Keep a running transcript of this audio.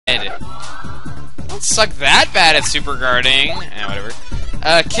don't suck that bad at super guarding. Whatever.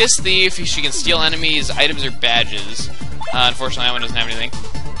 Kiss Thief, she can steal enemies' items or badges. Unfortunately, that one doesn't have anything.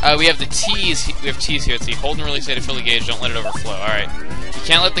 We have the T's. We have T's here. Let's see. Hold and release A to fill the gauge. Don't let it overflow. Alright. You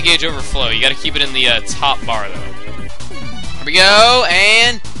can't let the gauge overflow. You gotta keep it in the top bar, though. Here we go,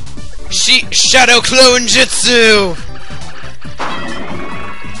 and... Shadow Clone Jutsu!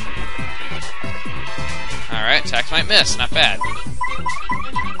 Alright, attacks might miss. Not bad.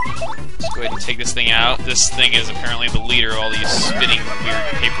 Let's go ahead and take this thing out. This thing is apparently the leader of all these spinning,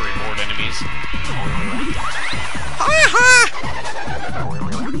 weird, papery board enemies.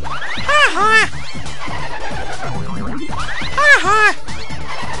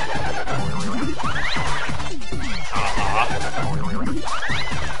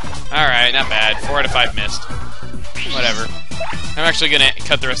 Alright, not bad. 4 out of 5 missed. Whatever. I'm actually gonna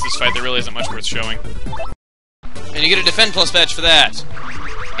cut the rest of this fight. There really isn't much worth showing. And you get a Defend Plus badge for that.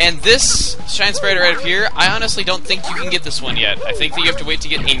 And this Shine Sprite right up here, I honestly don't think you can get this one yet. I think that you have to wait to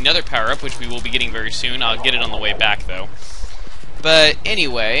get another power-up, which we will be getting very soon. I'll get it on the way back, though. But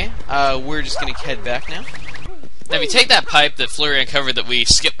anyway, we're just gonna head back now. Now, if you take that pipe that Flurrie uncovered that we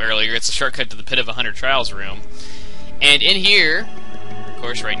skipped earlier, it's a shortcut to the Pit of 100 Trials room. And in here, of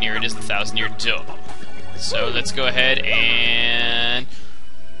course, right near it is the 1,000-year door. So let's go ahead and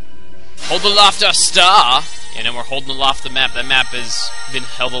hold aloft our star. Yeah, no more holding aloft the map. That map has been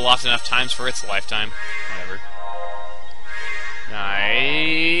held aloft enough times for its lifetime. Whatever.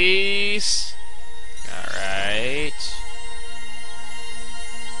 Nice. Alright.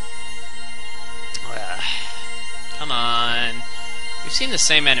 Come on. We've seen the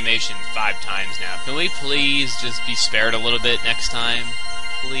same animation 5 times now. Can we please just be spared a little bit next time?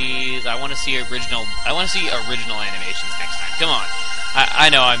 Please. I want to see original animations next time. Come on. I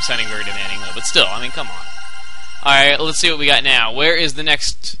know I'm sounding very demanding though, but still, I mean, come on. Alright, let's see what we got now. Where is the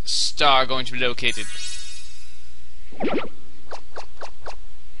next star going to be located? The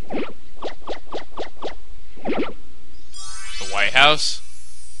White House?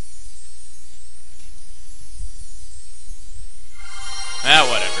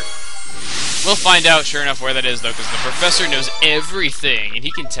 Whatever. We'll find out, sure enough, where that is, though, because the professor knows everything, and he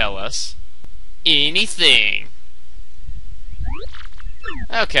can tell us anything.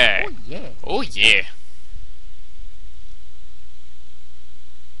 Okay. Oh, yeah. Oh, yeah.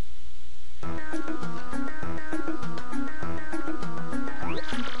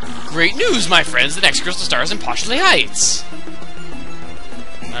 Great news, my friends! The next crystal star is in Poshley Heights!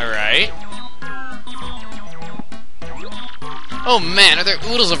 Alright. Oh man, are there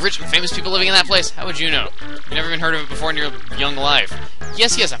oodles of rich and famous people living in that place? How would you know? You've never even heard of it before in your young life.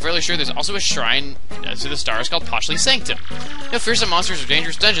 Yes, I'm fairly sure there's also a shrine to the stars called Poshley Sanctum. No fearsome monsters or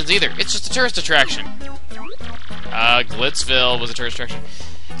dangerous dungeons either. It's just a tourist attraction. Glitzville was a tourist attraction.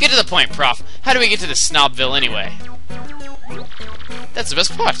 Get to the point, Prof. How do we get to this Snobville anyway? That's the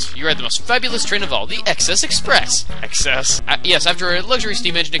best part. You ride the most fabulous train of all, the Excess Express. Excess? Yes, after a luxury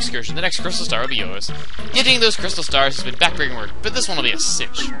steam engine excursion, the next crystal star will be yours. Getting those crystal stars has been backbreaking work, but this one will be a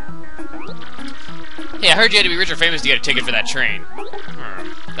cinch. Hey, I heard you had to be rich or famous to get a ticket for that train.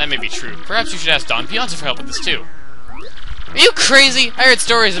 That may be true. Perhaps you should ask Don Pianta for help with this, too. Are you crazy? I heard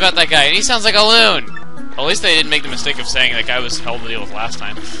stories about that guy, and he sounds like a loon. Well, at least they didn't make the mistake of saying that guy was hell to deal with last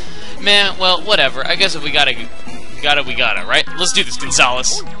time. Man, well, whatever. I guess if we gotta, we gotta, right? Let's do this,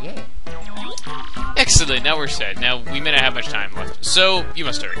 Gonzalez. Yeah. Excellent, now we're set. Now, we may not have much time left, so you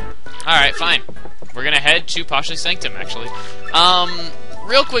must hurry. Alright, fine. We're gonna head to Poshley Sanctum, actually.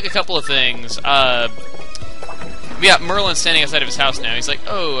 Real quick, a couple of things. We got Merlin standing outside of his house now. He's like,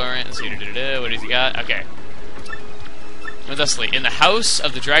 oh, alright, let's see. What has he got? Okay. And thusly, in the house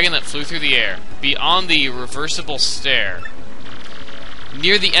of the dragon that flew through the air, beyond the reversible stair,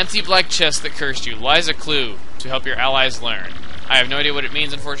 near the empty black chest that cursed you, lies a clue to help your allies learn. I have no idea what it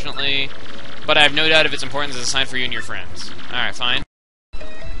means, unfortunately, but I have no doubt of its importance as a sign for you and your friends. Alright, fine.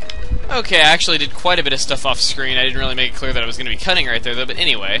 Okay, I actually did quite a bit of stuff off screen. I didn't really make it clear that I was going to be cutting right there, though, but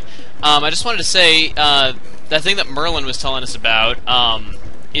anyway. I just wanted to say, that thing that Merlin was telling us about,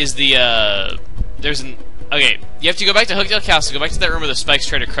 is the, okay, you have to go back to Hookdale Castle, go back to that room where the spikes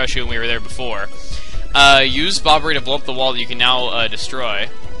tried to crush you when we were there before. Use Bobbery to blow up the wall that you can now, destroy.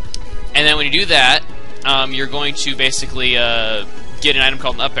 And then when you do that, you're going to basically, get an item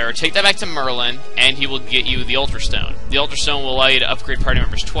called an up arrow. Take that back to Merlin, and he will get you the Ultra Stone. The Ultra Stone will allow you to upgrade party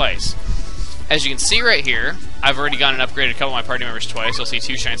members twice. As you can see right here, I've already gone and upgraded a couple of my party members twice. You'll see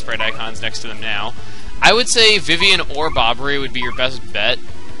 2 Shine Sprite icons next to them now. I would say Vivian or Bobbery would be your best bet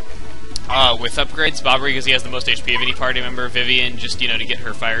with upgrades. Bobbery because he has the most HP of any party member. Vivian just, you know, to get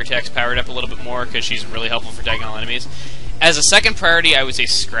her fire attacks powered up a little bit more because she's really helpful for tagging all enemies. As a second priority, I would say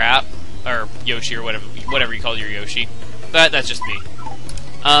Scrap. or Yoshi, or whatever you call your Yoshi. But that's just me.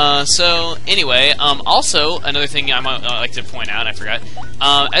 So, anyway, also, another thing I might like to point out, I forgot,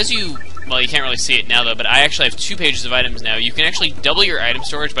 well, you can't really see it now, though, but I actually have 2 pages of items now. You can actually double your item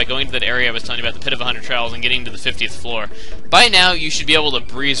storage by going to that area I was telling you about, the Pit of 100 Trials, and getting to the 50th floor. By now, you should be able to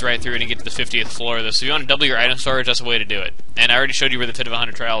breeze right through it and get to the 50th floor, though, so if you want to double your item storage, that's a way to do it. And I already showed you where the Pit of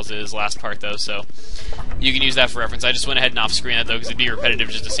 100 Trials is, last part, though, so you can use that for reference. I just went ahead and off-screen that, though, because it'd be repetitive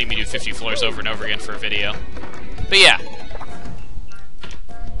just to see me do 50 floors over and over again for a video. But yeah.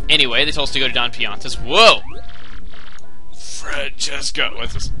 Anyway, they told us to go to Don Pianta's. Whoa! Francesca,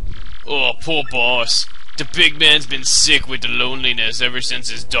 what's this? Oh, poor boss. The big man's been sick with the loneliness ever since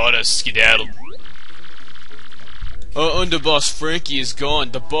his daughter skedaddled. Our underboss Frankie is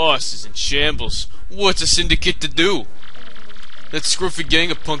gone. The boss is in shambles. What's a syndicate to do? That scruffy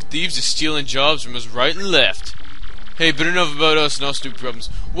gang of punk thieves is stealing jobs from us right and left. Hey, but enough about us and our stupid problems.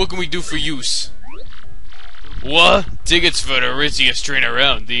 What can we do for use? What? Tickets for the ritziest train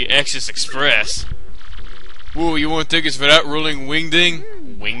around, the Excess Express. Whoa, you want tickets for that rolling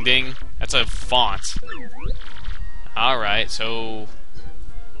wingding? Wingding? That's a font. Alright, so...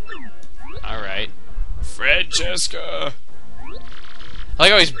 Alright. Francesca! I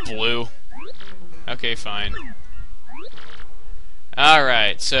like how he's blue. Okay, fine.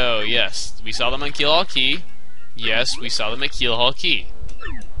 Alright, so, yes. We saw them on Keel Hall Key. Yes, we saw them at Keel Hall Key.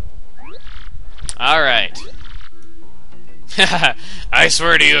 Alright. I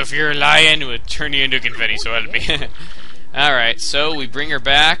swear to you, if you're lying, we'll turn you into confetti, so help me. Alright, so we bring her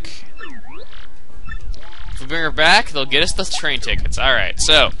back. If we bring her back, they'll get us the train tickets. Alright,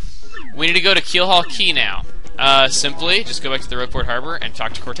 so we need to go to Keel Hall Key now. Simply, just go back to the Rogueport Harbor and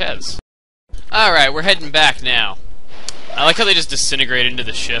talk to Cortez. Alright, we're heading back now. I like how they just disintegrate into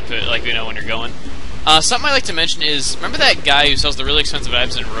the ship, like you know when you're going. Something I like to mention is, remember that guy who sells the really expensive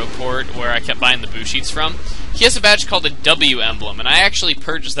items in Rogueport where I kept buying the boo sheets from? He has a badge called a W emblem, and I actually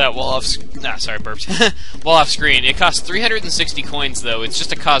purchased that while off while off screen. It costs 360 coins, though. It's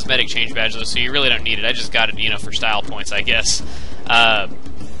just a cosmetic change badge, though, so you really don't need it. I just got it, you know, for style points, I guess.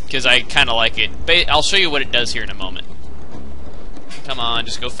 Because I kind of like it. But I'll show you what it does here in a moment. Come on,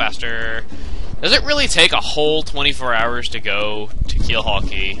 just go faster. Does it really take a whole 24 hours to go to Keel Hall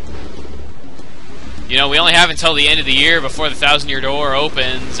Key? You know, we only have until the end of the year before the 1,000-year door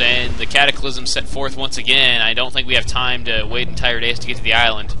opens and the cataclysm set forth once again. I don't think we have time to wait entire days to get to the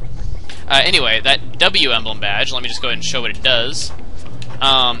island. Anyway, that W emblem badge, let me just go ahead and show what it does.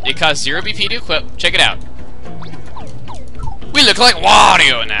 It costs 0 BP to equip. Check it out. We look like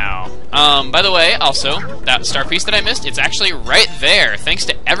Wario now! By the way, also, that star piece that I missed, it's actually right there. Thanks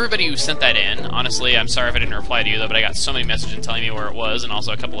to everybody who sent that in. Honestly, I'm sorry if I didn't reply to you, though, but I got so many messages telling me where it was, and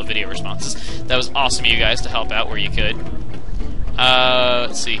also a couple of video responses. That was awesome of you guys to help out where you could.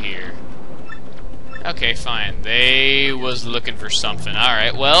 Let's see here. Okay, fine. They was looking for something.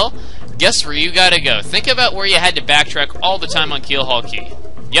 Alright, well, guess where you gotta go. Think about where you had to backtrack all the time on Keel Hall Key.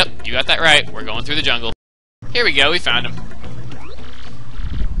 Yep, you got that right. We're going through the jungle. Here we go, we found him.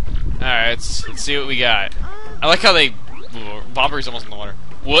 Alright, let's see what we got. I like how they... Bobbery's almost in the water.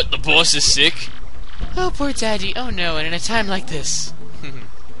 What? The boss is sick? Oh, poor Daddy. Oh, no, and in a time like this.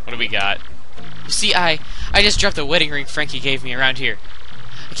 What do we got? You see, I just dropped the wedding ring Frankie gave me around here.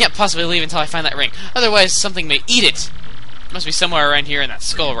 I can't possibly leave until I find that ring. Otherwise, something may eat it. It must be somewhere around here in that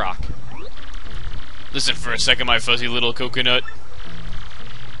skull rock. Listen for a second, my fuzzy little coconut.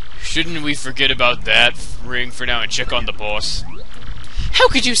 Shouldn't we forget about that ring for now and check on the boss? How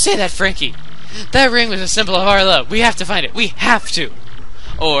could you say that, Frankie? That ring was a symbol of our love. We have to find it. We have to.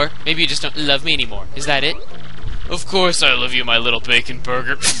 Or maybe you just don't love me anymore. Is that it? Of course I love you, my little bacon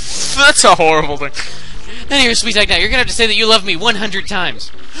burger. That's a horrible thing. None of your sweet talk now. You're gonna have to say that you love me 100 times.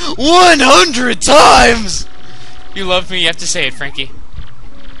 100 times! You love me. You have to say it, Frankie.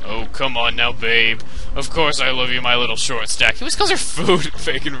 Oh, come on now, babe. Of course I love you, my little short stack. He always calls her food,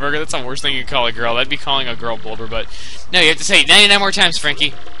 bacon burger. That's the worst thing you can call a girl. That'd be calling a girl boulder, but... No, you have to say it 99 more times,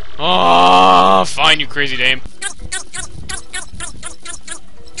 Frankie. Oh, fine, you crazy dame.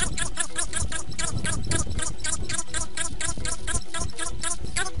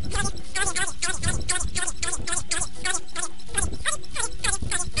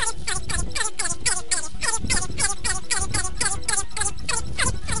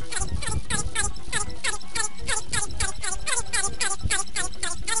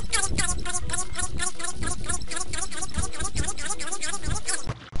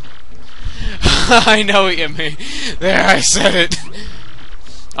 I know what you mean. There, I said it.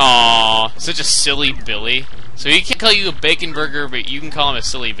 Aww, such a silly Billy. So he can't call you a bacon burger, but you can call him a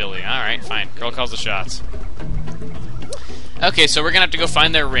silly Billy. Alright, fine. Girl calls the shots. Okay, so we're gonna have to go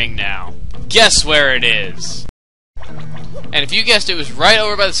find their ring now. Guess where it is? And if you guessed it was right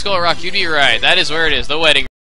over by the Skull Rock, you'd be right. That is where it is, the wedding ring.